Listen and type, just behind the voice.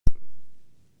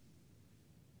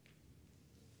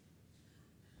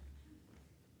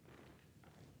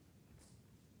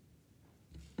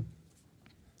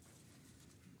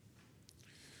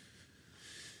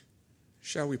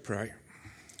Shall we pray?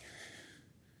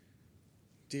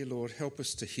 Dear Lord, help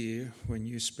us to hear when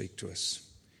you speak to us.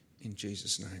 In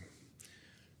Jesus' name.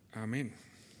 Amen.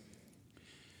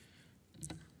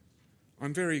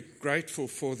 I'm very grateful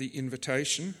for the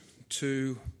invitation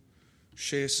to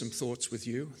share some thoughts with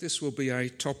you. This will be a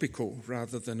topical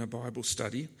rather than a Bible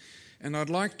study, and I'd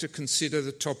like to consider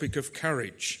the topic of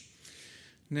courage.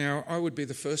 Now, I would be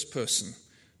the first person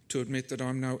to admit that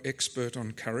I'm no expert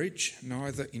on courage,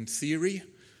 neither in theory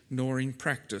nor in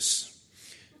practice.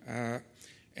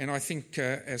 And I think,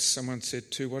 as someone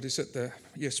said too,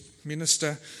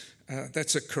 Minister,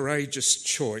 that's a courageous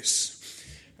choice.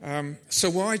 So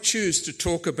why choose to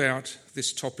talk about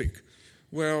this topic?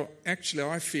 Well, actually,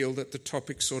 I feel that the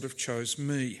topic sort of chose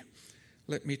me.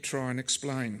 Let me try and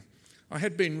explain. I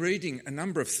had been reading a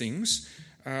number of things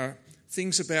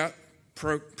about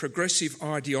progressive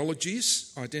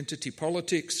ideologies, identity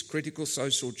politics, critical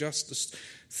social justice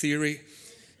theory.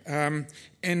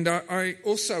 And I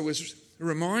also was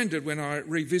reminded when I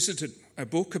revisited a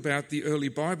book about the early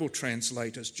Bible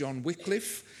translators, John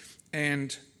Wycliffe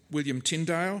and William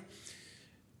Tyndale.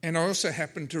 And I also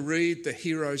happened to read the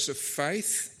heroes of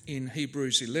faith in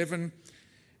Hebrews 11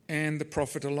 and the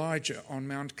prophet Elijah on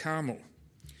Mount Carmel.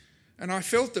 And I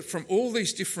felt that from all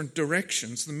these different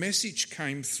directions, the message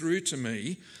came through to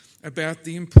me about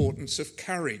the importance of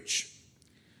courage.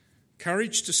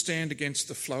 Courage to stand against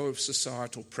the flow of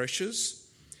societal pressures.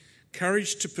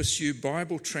 Courage to pursue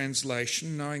Bible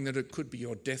translation, knowing that it could be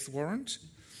your death warrant.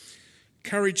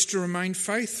 Courage to remain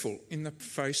faithful in the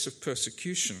face of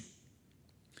persecution.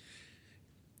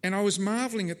 And I was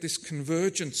marvelling at this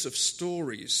convergence of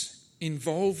stories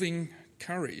involving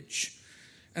courage,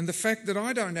 and the fact that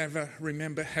I don't ever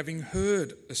remember having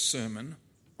heard a sermon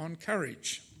on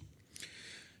courage.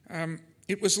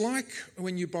 It was like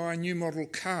when you buy a new model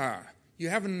car. You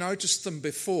haven't noticed them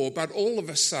before, but all of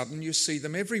a sudden you see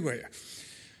them everywhere.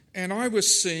 And I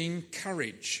was seeing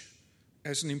courage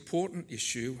as an important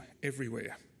issue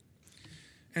everywhere.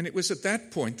 And it was at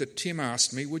that point that Tim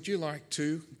asked me, would you like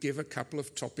to give a couple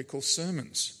of topical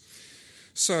sermons?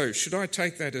 So, should I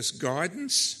take that as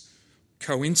guidance,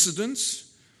 coincidence,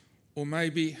 or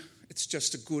maybe it's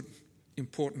just a good,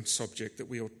 important subject that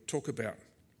we ought to talk about?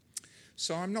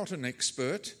 So I'm not an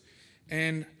expert,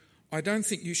 and I don't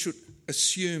think you should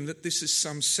assume that this is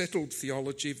some settled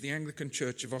theology of the Anglican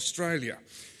Church of Australia.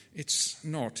 It's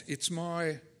not. It's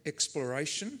my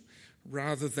exploration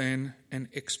rather than an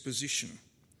exposition.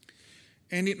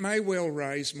 And it may well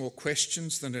raise more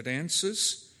questions than it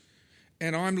answers,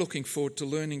 and I'm looking forward to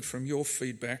learning from your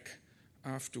feedback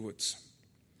afterwards.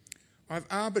 I've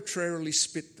arbitrarily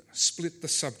split the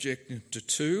subject into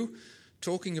two,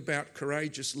 talking about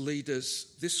courageous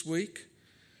leaders this week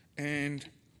and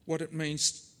what it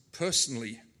means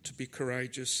personally to be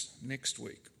courageous next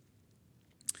week.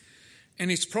 And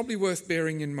it's probably worth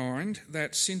bearing in mind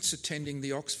that since attending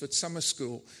the Oxford Summer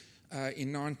School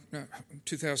in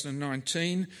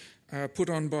 2019, put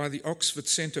on by the Oxford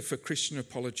Centre for Christian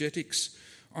Apologetics,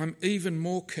 I'm even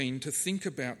more keen to think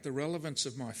about the relevance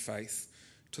of my faith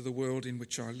to the world in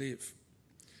which I live.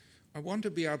 I want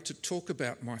to be able to talk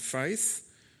about my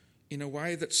faith in a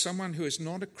way that someone who is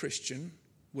not a Christian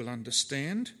will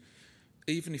understand,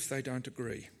 even if they don't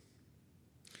agree.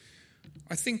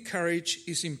 I think courage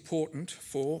is important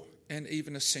for and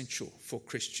even essential for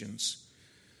Christians.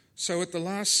 So at the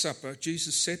Last Supper,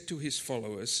 Jesus said to his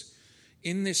followers,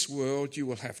 "In this world you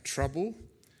will have trouble,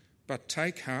 but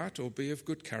take heart or be of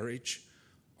good courage.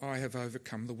 I have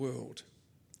overcome the world."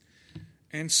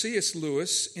 And C.S.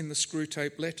 Lewis in the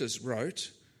Screwtape Letters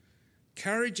wrote,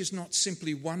 "Courage is not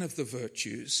simply one of the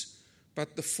virtues,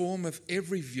 but the form of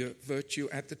every virtue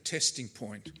at the testing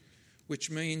point, which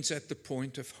means at the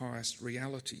point of highest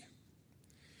reality."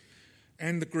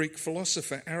 And the Greek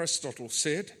philosopher Aristotle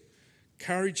said,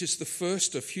 "Courage is the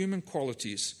first of human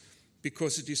qualities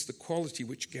because it is the quality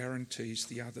which guarantees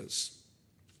the others."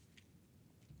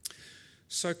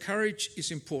 So courage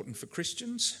is important for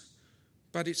Christians,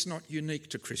 but it's not unique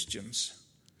to Christians.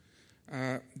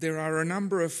 There are a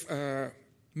number of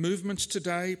movements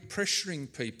today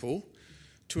pressuring people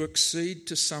to accede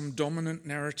to some dominant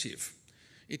narrative.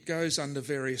 It goes under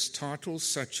various titles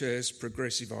such as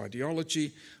progressive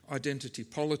ideology, identity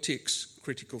politics,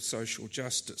 critical social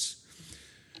justice.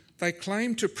 They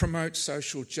claim to promote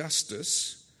social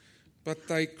justice, but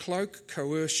they cloak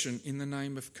coercion in the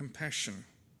name of compassion.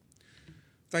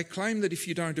 They claim that if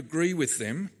you don't agree with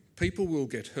them, people will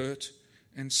get hurt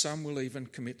and some will even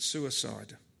commit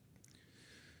suicide.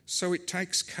 So it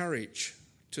takes courage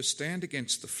to stand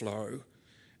against the flow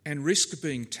and risk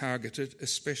being targeted,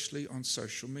 especially on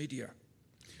social media.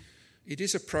 It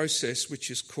is a process which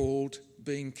is called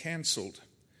being cancelled,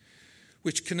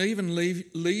 which can even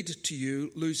lead to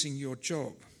you losing your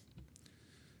job.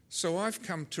 So I've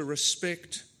come to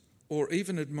respect or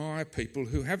even admire people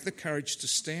who have the courage to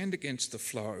stand against the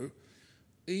flow,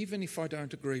 even if I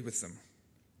don't agree with them.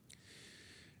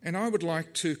 And I would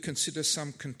like to consider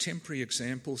some contemporary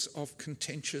examples of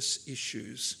contentious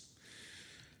issues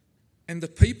and the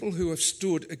people who have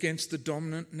stood against the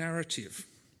dominant narrative.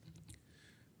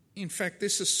 In fact,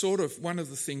 this is sort of one of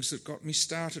the things that got me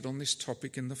started on this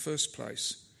topic in the first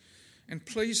place. And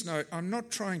please note, I'm not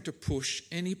trying to push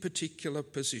any particular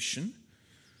position,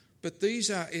 but these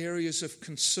are areas of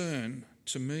concern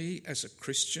to me as a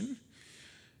Christian,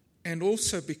 and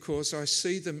also because I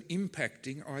see them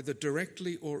impacting either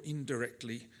directly or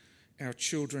indirectly our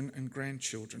children and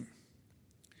grandchildren.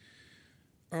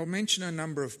 I'll mention a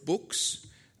number of books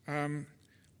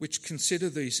which consider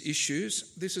these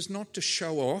issues. This is not to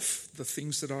show off the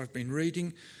things that I've been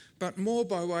reading, but more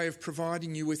by way of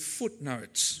providing you with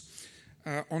footnotes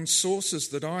on sources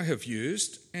that I have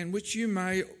used and which you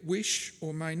may wish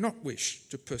or may not wish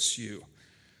to pursue.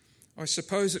 I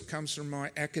suppose it comes from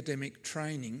my academic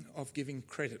training of giving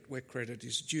credit where credit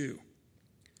is due.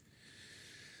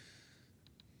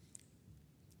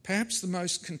 Perhaps the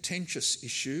most contentious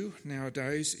issue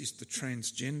nowadays is the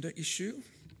transgender issue.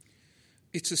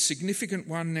 It's a significant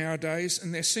one nowadays,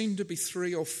 and there seem to be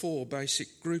 3 or 4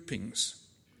 basic groupings.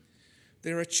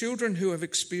 There are children who have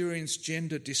experienced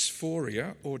gender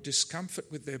dysphoria or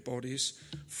discomfort with their bodies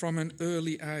from an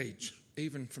early age,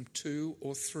 even from 2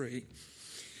 or 3.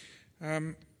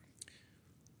 And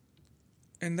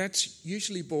that's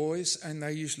usually boys, and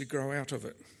they usually grow out of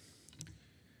it.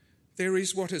 There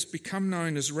is what has become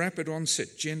known as rapid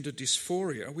onset gender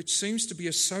dysphoria, which seems to be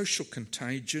a social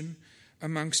contagion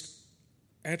amongst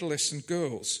adolescent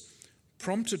girls,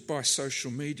 prompted by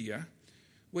social media,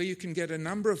 where you can get a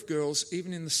number of girls,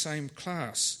 even in the same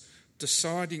class,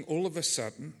 deciding all of a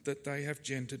sudden that they have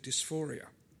gender dysphoria.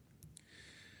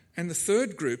 And the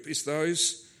third group is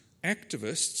those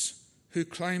activists who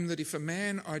claim that if a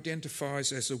man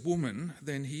identifies as a woman,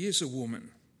 then he is a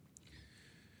woman.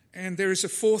 And there is a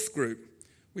fourth group,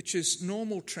 which is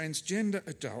normal transgender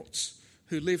adults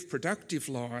who live productive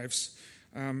lives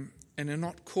and are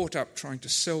not caught up trying to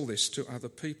sell this to other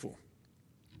people.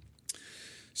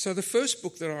 So the first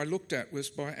book that I looked at was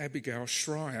by Abigail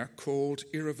Schreier called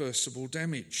Irreversible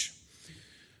Damage.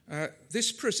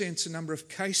 This presents a number of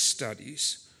case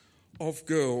studies of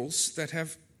girls that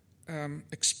have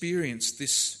experienced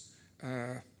this,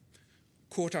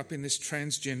 caught up in this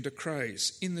transgender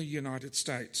craze in the United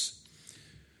States.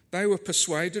 They were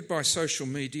persuaded by social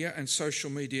media and social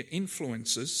media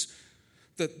influencers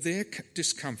that their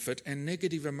discomfort and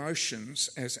negative emotions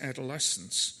as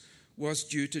adolescents was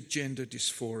due to gender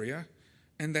dysphoria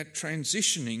and that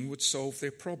transitioning would solve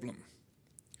their problem.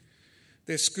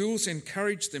 Their schools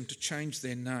encouraged them to change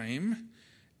their name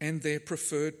and their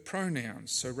preferred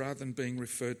pronouns, so rather than being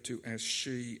referred to as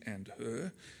she and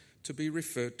her, to be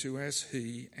referred to as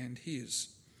he and his.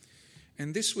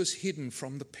 And this was hidden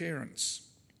from the parents.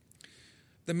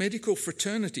 The medical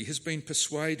fraternity has been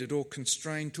persuaded or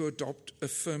constrained to adopt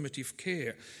affirmative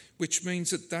care, which means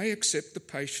that they accept the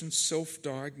patient's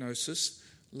self-diagnosis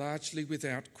largely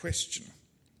without question.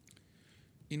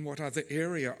 In what other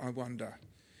area, I wonder,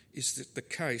 is it the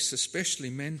case, especially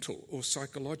mental or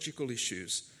psychological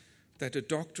issues, that a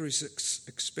doctor is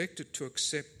expected to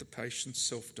accept the patient's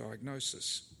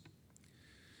self-diagnosis?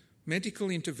 Medical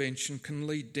intervention can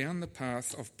lead down the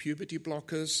path of puberty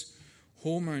blockers,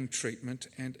 hormone treatment,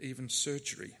 and even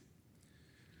surgery.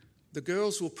 The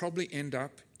girls will probably end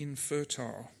up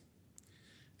infertile.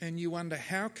 And you wonder,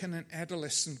 how can an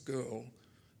adolescent girl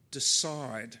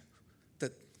decide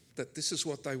that this is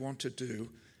what they want to do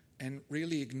and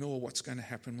really ignore what's going to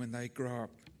happen when they grow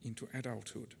up into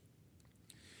adulthood?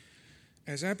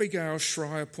 As Abigail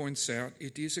Schreier points out,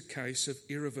 it is a case of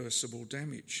irreversible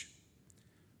damage.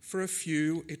 For a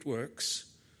few, it works.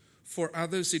 For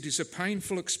others, it is a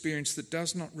painful experience that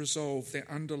does not resolve their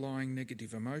underlying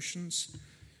negative emotions.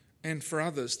 And for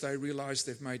others, they realise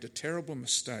they've made a terrible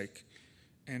mistake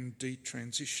and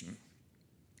detransition.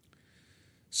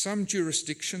 Some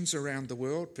jurisdictions around the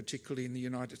world, particularly in the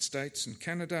United States and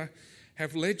Canada,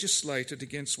 have legislated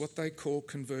against what they call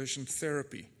conversion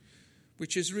therapy,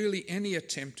 which is really any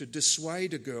attempt to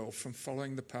dissuade a girl from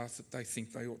following the path that they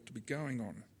think they ought to be going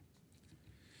on.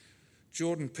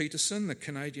 Jordan Peterson, the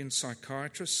Canadian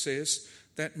psychiatrist, says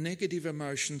that negative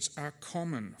emotions are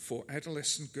common for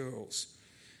adolescent girls,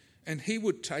 and he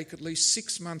would take at least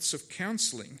 6 months of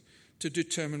counselling to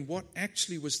determine what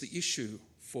actually was the issue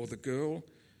for the girl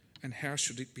and how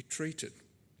should it be treated?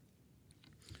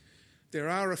 There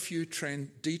are a few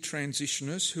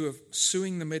detransitioners who are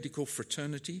suing the medical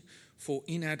fraternity for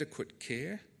inadequate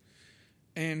care,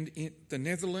 and in the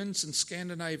Netherlands and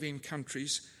Scandinavian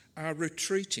countries are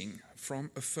retreating from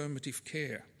affirmative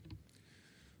care.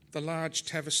 The large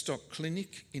Tavistock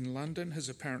clinic in London has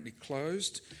apparently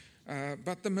closed,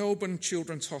 but the Melbourne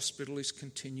Children's Hospital is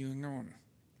continuing on.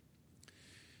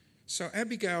 So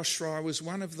Abigail Schreier was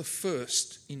one of the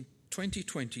first in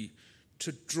 2020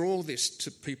 to draw this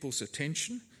to people's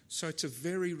attention, so it's a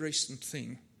very recent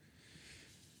thing.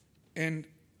 And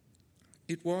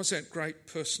it was at great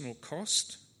personal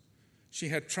cost. She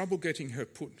had trouble getting her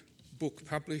book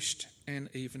published and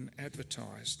even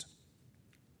advertised.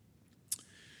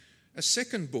 A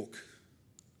second book,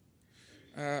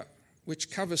 which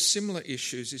covers similar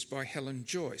issues, is by Helen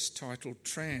Joyce, titled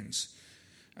Trans.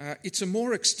 It's a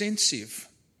more extensive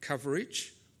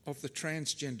coverage of the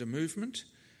transgender movement,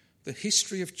 the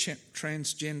history of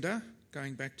transgender,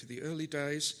 going back to the early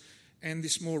days, and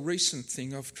this more recent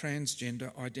thing of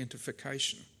transgender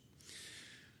identification.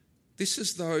 This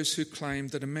is those who claim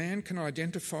that a man can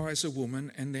identify as a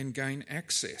woman and then gain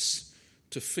access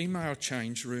to female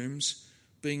change rooms,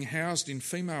 being housed in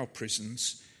female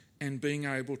prisons, and being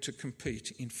able to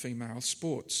compete in female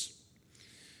sports.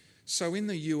 So in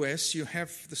the US, you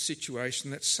have the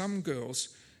situation that some girls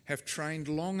have trained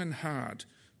long and hard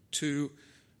to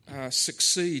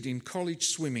succeed in college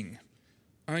swimming,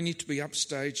 only to be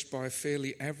upstaged by a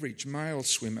fairly average male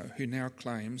swimmer who now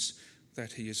claims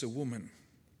that he is a woman.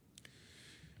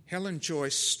 Helen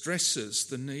Joyce stresses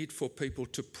the need for people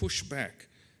to push back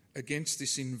against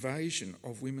this invasion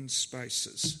of women's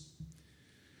spaces.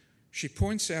 She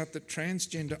points out that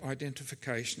transgender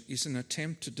identification is an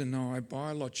attempt to deny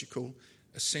biological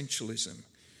essentialism.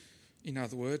 In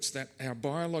other words, that our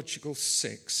biological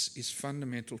sex is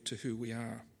fundamental to who we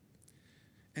are.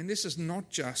 And this is not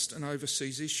just an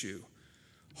overseas issue.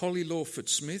 Holly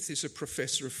Lawford-Smith is a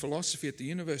professor of philosophy at the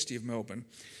University of Melbourne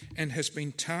and has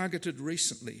been targeted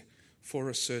recently for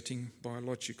asserting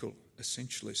biological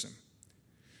essentialism,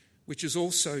 which is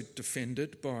also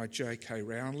defended by J.K.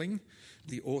 Rowling,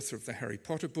 the author of the Harry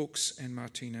Potter books, and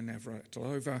Martina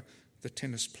Navratilova, the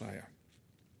tennis player.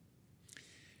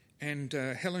 And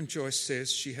Helen Joyce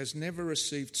says she has never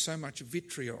received so much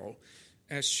vitriol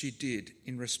as she did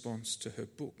in response to her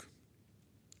book.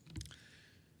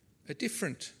 A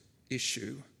different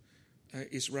issue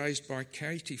is raised by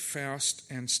Katie Faust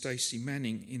and Stacey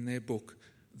Manning in their book,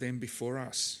 Them Before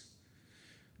Us.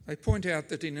 They point out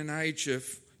that in an age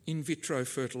of in vitro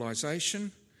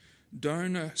fertilisation,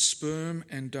 donor sperm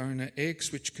and donor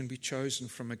eggs, which can be chosen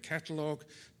from a catalogue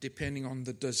depending on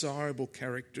the desirable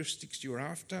characteristics you're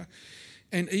after,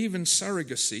 and even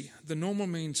surrogacy, the normal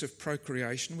means of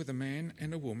procreation with a man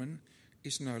and a woman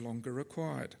is no longer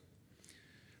required.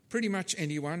 Pretty much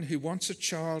anyone who wants a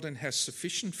child and has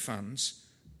sufficient funds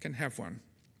can have one.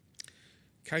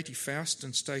 Katie Faust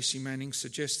and Stacey Manning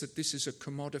suggest that this is a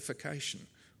commodification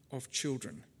of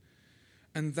children.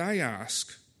 And they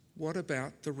ask, what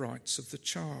about the rights of the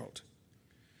child?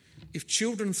 If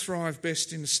children thrive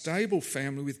best in a stable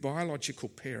family with biological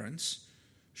parents,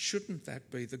 shouldn't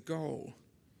that be the goal?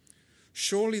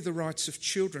 Surely the rights of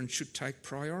children should take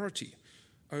priority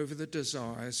over the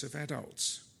desires of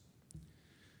adults.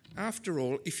 After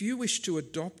all, if you wish to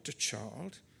adopt a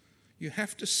child, you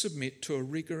have to submit to a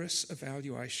rigorous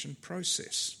evaluation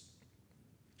process.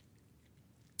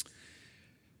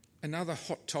 Another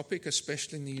hot topic,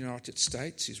 especially in the United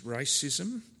States, is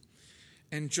racism.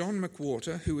 And John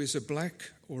McWhorter, who is a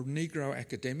black or Negro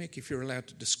academic, if you're allowed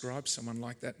to describe someone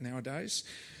like that nowadays,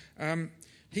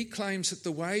 he claims that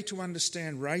the way to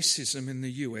understand racism in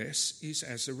the US is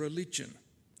as a religion.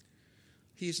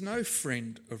 He is no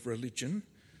friend of religion,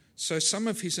 so some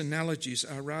of his analogies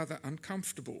are rather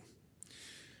uncomfortable.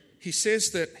 He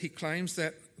claims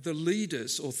that the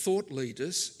leaders or thought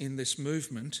leaders in this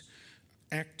movement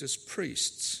act as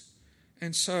priests.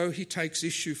 And so he takes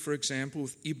issue, for example,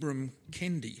 with Ibram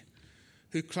Kendi,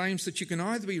 who claims that you can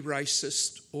either be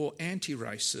racist or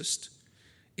anti-racist.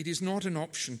 It is not an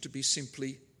option to be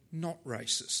simply not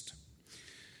racist.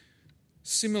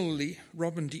 Similarly,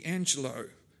 Robin DiAngelo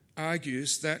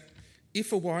argues that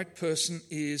if a white person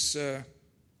is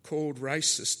called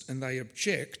racist and they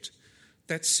object,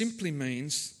 that simply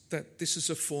means that this is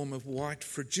a form of white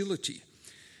fragility,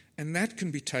 and that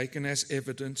can be taken as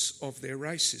evidence of their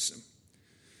racism.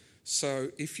 So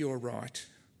if you're white,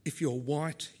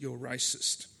 you're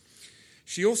racist.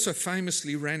 She also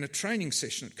famously ran a training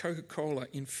session at Coca-Cola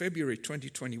in February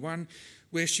 2021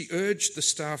 where she urged the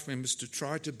staff members to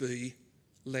try to be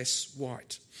less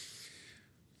white.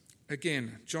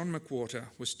 Again, John McWhorter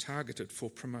was targeted for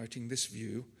promoting this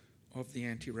view of the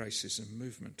anti-racism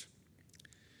movement.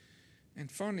 And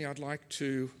finally, I'd like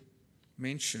to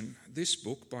mention this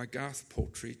book by Garth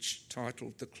Paltridge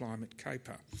titled The Climate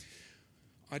Caper.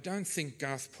 I don't think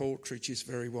Garth Paltridge is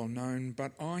very well known,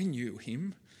 but I knew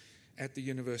him at the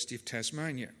University of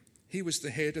Tasmania. He was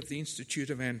the head of the Institute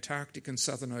of Antarctic and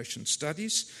Southern Ocean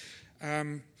Studies,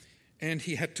 and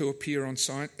he had to appear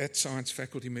at science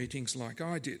faculty meetings like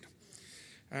I did.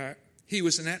 He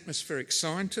was an atmospheric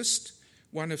scientist,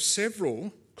 one of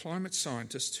several climate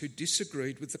scientists who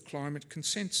disagreed with the climate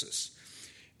consensus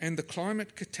and the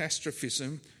climate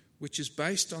catastrophism, which is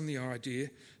based on the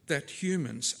idea that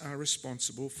humans are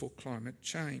responsible for climate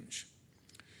change.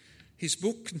 His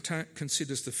book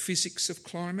considers the physics of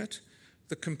climate,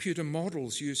 the computer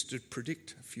models used to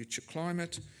predict future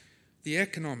climate, the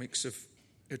economics of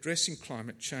addressing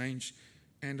climate change,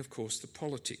 and of course the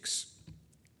politics.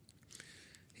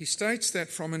 He states that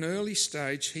from an early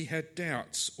stage he had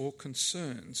doubts or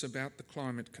concerns about the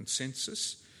climate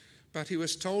consensus, but he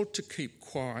was told to keep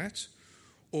quiet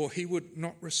or he would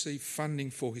not receive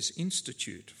funding for his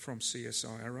institute from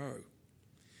CSIRO.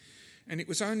 And it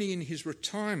was only in his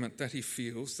retirement that he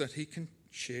feels that he can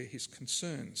share his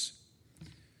concerns.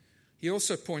 He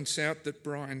also points out that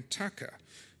Brian Tucker,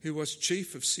 who was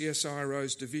chief of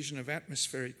CSIRO's Division of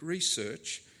Atmospheric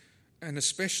Research and a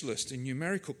specialist in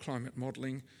numerical climate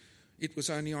modelling, it was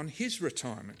only on his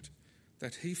retirement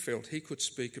that he felt he could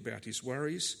speak about his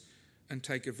worries and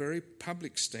take a very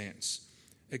public stance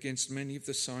against many of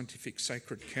the scientific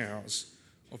sacred cows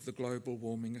of the global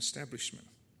warming establishment.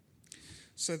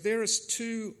 So there are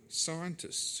two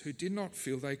scientists who did not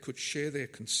feel they could share their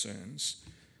concerns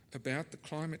about the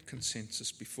climate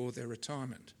consensus before their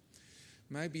retirement.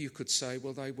 Maybe you could say,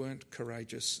 well, they weren't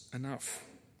courageous enough.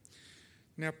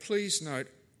 Now, please note,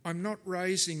 I'm not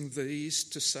raising these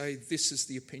to say this is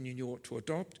the opinion you ought to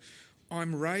adopt.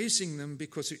 I'm raising them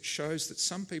because it shows that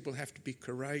some people have to be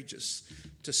courageous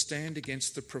to stand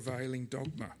against the prevailing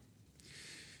dogma.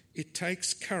 It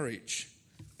takes courage,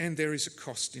 and there is a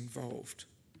cost involved.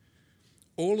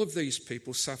 All of these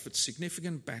people suffered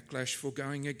significant backlash for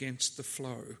going against the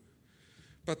flow.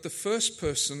 But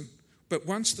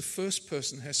once the first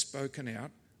person has spoken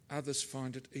out, others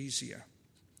find it easier.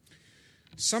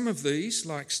 Some of these,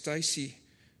 like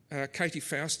Katie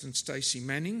Faust and Stacey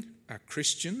Manning, are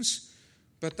Christians,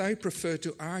 but they prefer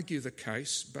to argue the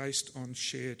case based on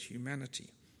shared humanity.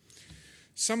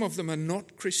 Some of them are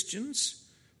not Christians,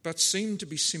 but seem to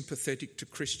be sympathetic to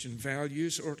Christian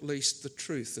values, or at least the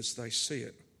truth as they see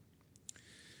it.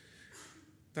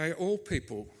 They are all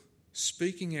people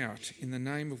speaking out in the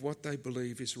name of what they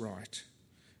believe is right,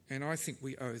 and I think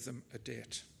we owe them a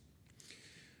debt.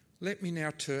 Let me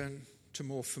now turn to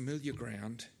more familiar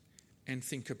ground and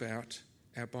think about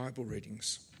our Bible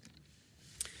readings.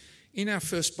 In our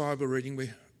first Bible reading,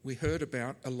 we heard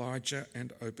about Elijah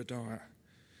and Obadiah.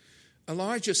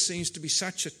 Elijah seems to be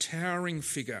such a towering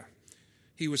figure.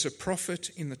 He was a prophet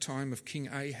in the time of King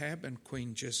Ahab and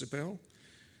Queen Jezebel.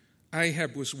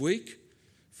 Ahab was weak,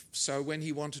 so when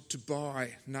he wanted to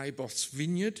buy Naboth's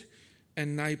vineyard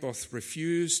and Naboth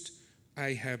refused,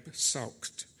 Ahab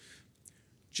sulked.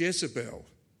 Jezebel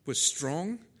was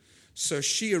strong, so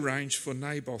she arranged for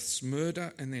Naboth's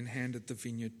murder and then handed the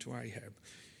vineyard to Ahab.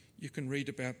 You can read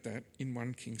about that in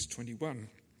 1 Kings 21.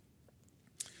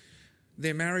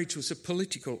 Their marriage was a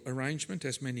political arrangement,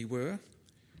 as many were,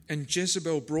 and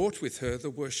Jezebel brought with her the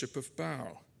worship of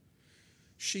Baal.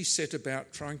 She set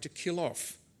about trying to kill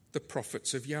off the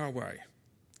prophets of Yahweh.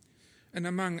 And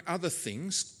among other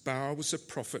things, Baal was a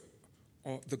prophet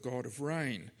of the god of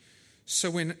rain. So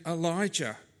when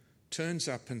Elijah turns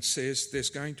up and says there's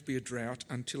going to be a drought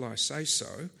until I say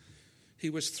so, he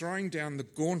was throwing down the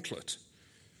gauntlet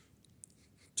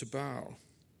to Baal.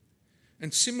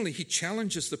 And similarly, he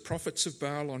challenges the prophets of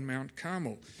Baal on Mount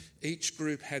Carmel. Each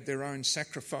group had their own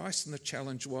sacrifice, and the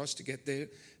challenge was to get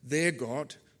their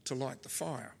god to light the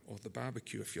fire, or the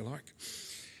barbecue, if you like.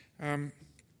 And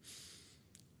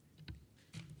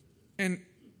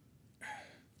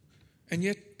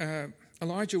yet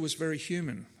Elijah was very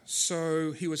human.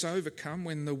 So he was overcome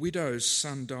when the widow's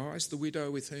son dies, the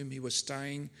widow with whom he was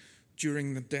staying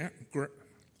during the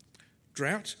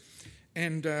drought.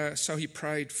 And so he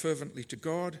prayed fervently to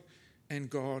God, and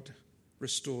God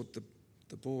restored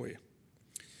the boy.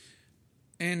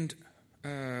 And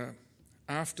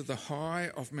after the high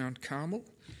of Mount Carmel,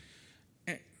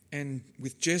 and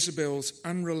with Jezebel's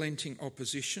unrelenting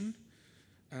opposition,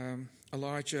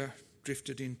 Elijah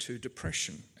drifted into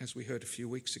depression, as we heard a few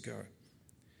weeks ago.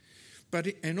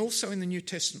 And also in the New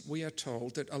Testament, we are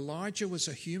told that Elijah was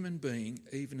a human being,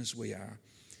 even as we are.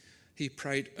 He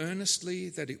prayed earnestly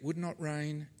that it would not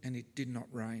rain, and it did not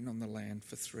rain on the land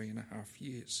for 3.5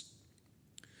 years.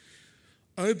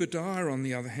 Obadiah, on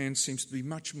the other hand, seems to be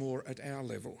much more at our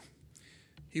level.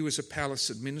 He was a palace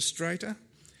administrator,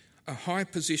 a high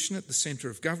position at the centre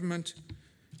of government.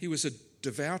 He was a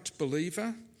devout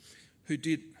believer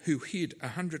who hid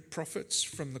 100 prophets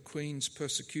from the Queen's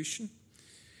persecution.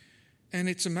 And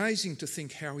it's amazing to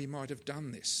think how he might have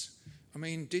done this. I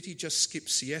mean, did he just skip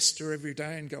siesta every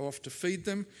day and go off to feed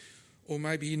them? Or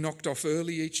maybe he knocked off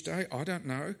early each day? I don't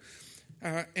know.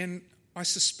 And I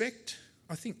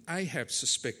think Ahab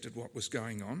suspected what was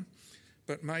going on,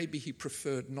 but maybe he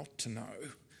preferred not to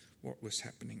know what was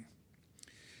happening.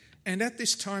 And at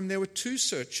this time there were 2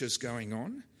 searches going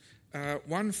on,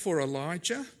 one for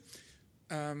Elijah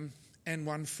and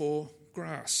one for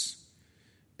grass.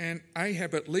 And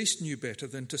Ahab at least knew better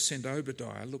than to send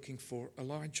Obadiah looking for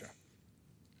Elijah.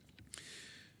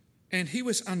 And he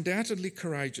was undoubtedly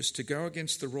courageous to go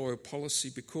against the royal policy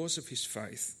because of his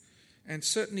faith. And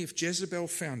certainly if Jezebel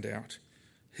found out,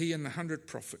 he and the 100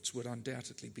 prophets would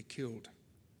undoubtedly be killed.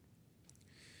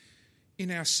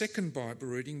 In our second Bible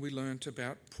reading, we learnt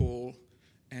about Paul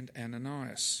and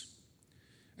Ananias.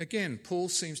 Again, Paul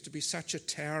seems to be such a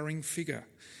towering figure.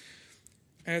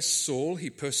 As Saul, he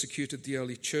persecuted the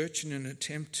early church in an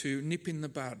attempt to nip in the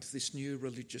bud this new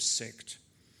religious sect.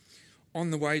 On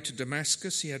the way to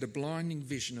Damascus, he had a blinding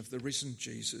vision of the risen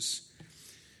Jesus,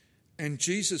 and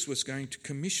Jesus was going to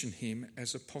commission him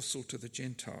as apostle to the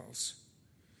Gentiles.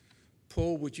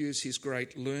 Paul would use his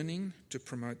great learning to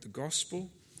promote the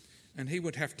gospel, and he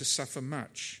would have to suffer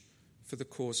much for the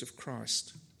cause of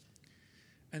Christ.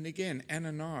 And again,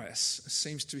 Ananias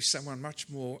seems to be someone much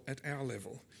more at our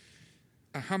level,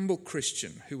 a humble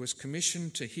Christian who was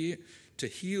commissioned to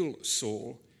heal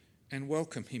Saul and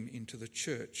welcome him into the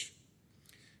church.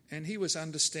 And he was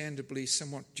understandably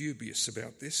somewhat dubious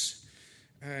about this.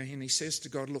 And he says to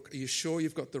God, look, are you sure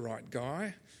you've got the right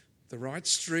guy, the right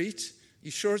street? Are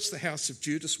you sure it's the house of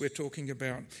Judas we're talking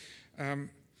about? And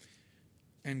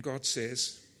God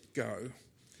says, go.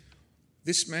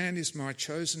 This man is my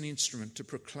chosen instrument to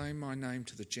proclaim my name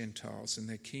to the Gentiles and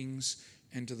their kings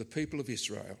and to the people of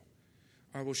Israel.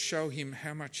 I will show him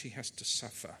how much he has to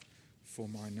suffer for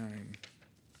my name.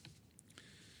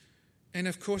 And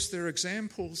of course, there are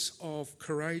examples of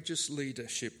courageous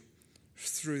leadership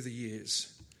through the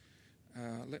years.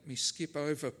 Let me skip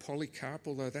over Polycarp,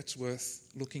 although that's worth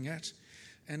looking at.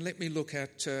 And let me look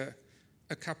at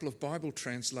a couple of Bible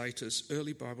translators,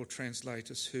 early Bible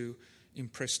translators, who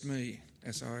impressed me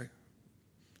as I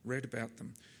read about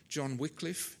them. John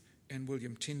Wycliffe and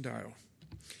William Tyndale.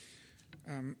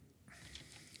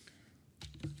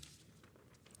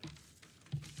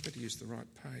 Better use the right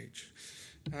page.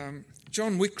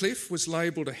 John Wycliffe was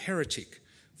labelled a heretic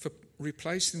for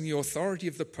replacing the authority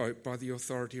of the Pope by the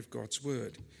authority of God's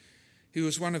Word. He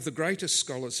was one of the greatest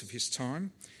scholars of his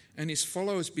time, and his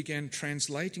followers began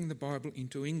translating the Bible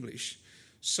into English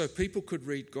so people could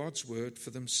read God's Word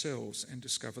for themselves and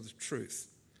discover the truth.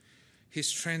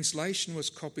 His translation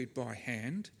was copied by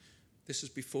hand, this is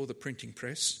before the printing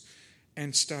press,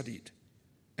 and studied.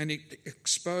 And it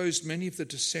exposed many of the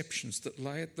deceptions that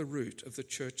lay at the root of the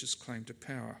church's claim to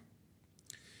power.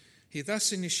 He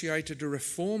thus initiated a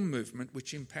reform movement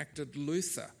which impacted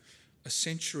Luther a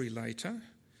century later,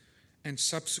 and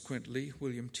subsequently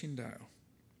William Tyndale.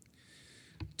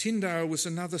 Tyndale was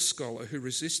another scholar who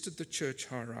resisted the church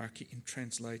hierarchy in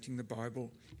translating the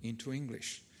Bible into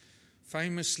English.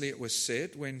 Famously, it was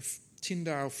said, when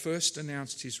Tyndale first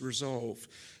announced his resolve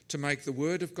to make the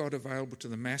Word of God available to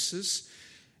the masses,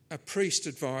 a priest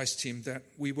advised him that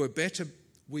we were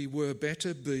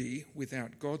better be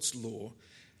without God's law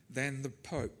than the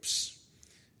Pope's.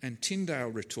 And Tyndale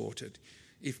retorted,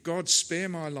 if God spare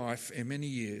my life ere many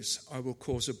years, I will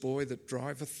cause a boy that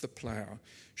driveth the plough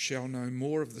shall know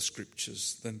more of the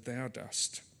Scriptures than thou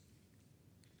dost.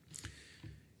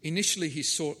 Initially he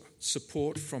sought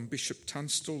support from Bishop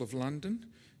Tunstall of London,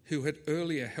 who had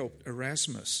earlier helped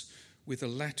Erasmus with a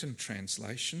Latin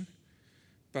translation,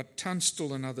 but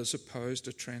Tunstall and others opposed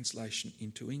a translation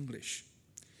into English.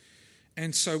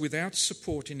 And so without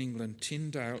support in England,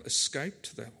 Tyndale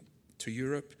escaped to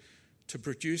Europe to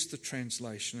produce the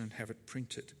translation and have it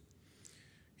printed.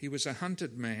 He was a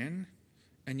hunted man,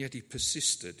 and yet he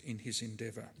persisted in his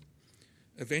endeavour.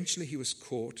 Eventually he was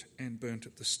caught and burnt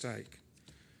at the stake.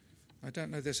 I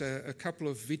don't know, there's a couple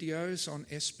of videos on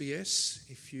SBS,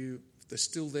 if they're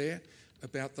still there,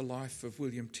 about the life of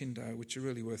William Tyndale, which are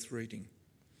really worth reading.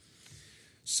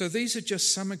 So these are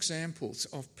just some examples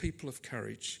of people of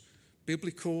courage,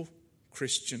 biblical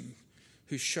Christian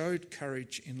who showed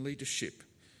courage in leadership.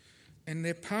 And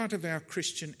they're part of our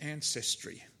Christian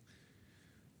ancestry.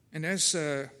 And as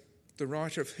the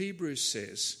writer of Hebrews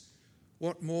says,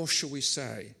 what more shall we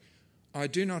say? I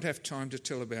do not have time to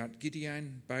tell about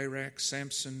Gideon, Barak,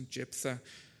 Samson, Jephthah,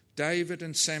 David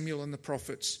and Samuel and the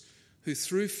prophets, who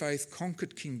through faith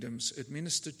conquered kingdoms,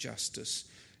 administered justice,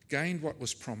 gained what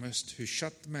was promised, who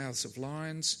shut the mouths of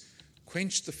lions,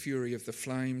 quenched the fury of the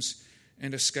flames,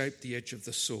 and escaped the edge of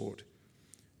the sword,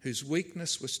 whose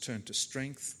weakness was turned to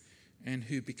strength, and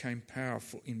who became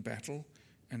powerful in battle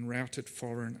and routed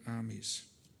foreign armies.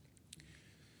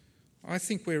 I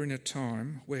think we're in a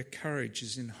time where courage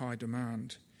is in high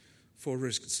demand for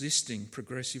resisting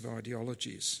progressive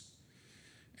ideologies.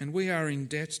 And we are in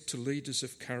debt to leaders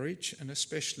of courage, and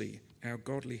especially our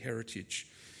godly heritage,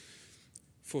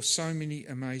 for so many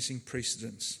amazing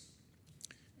precedents.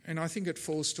 And I think it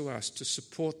falls to us to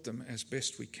support them as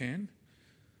best we can,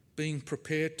 being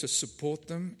prepared to support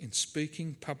them in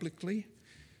speaking publicly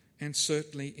and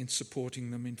certainly in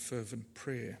supporting them in fervent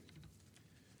prayer.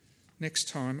 Next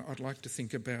time, I'd like to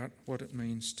think about what it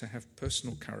means to have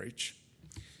personal courage.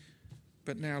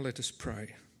 But now let us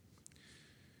pray.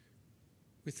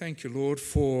 We thank you, Lord,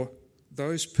 for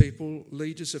those people,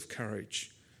 leaders of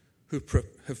courage, who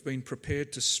have been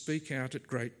prepared to speak out at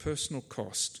great personal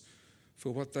cost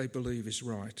for what they believe is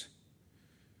right.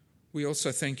 We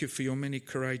also thank you for your many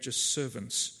courageous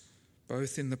servants,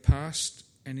 both in the past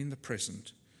and in the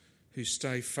present, who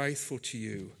stay faithful to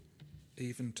you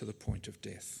even to the point of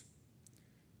death.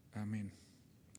 Amen.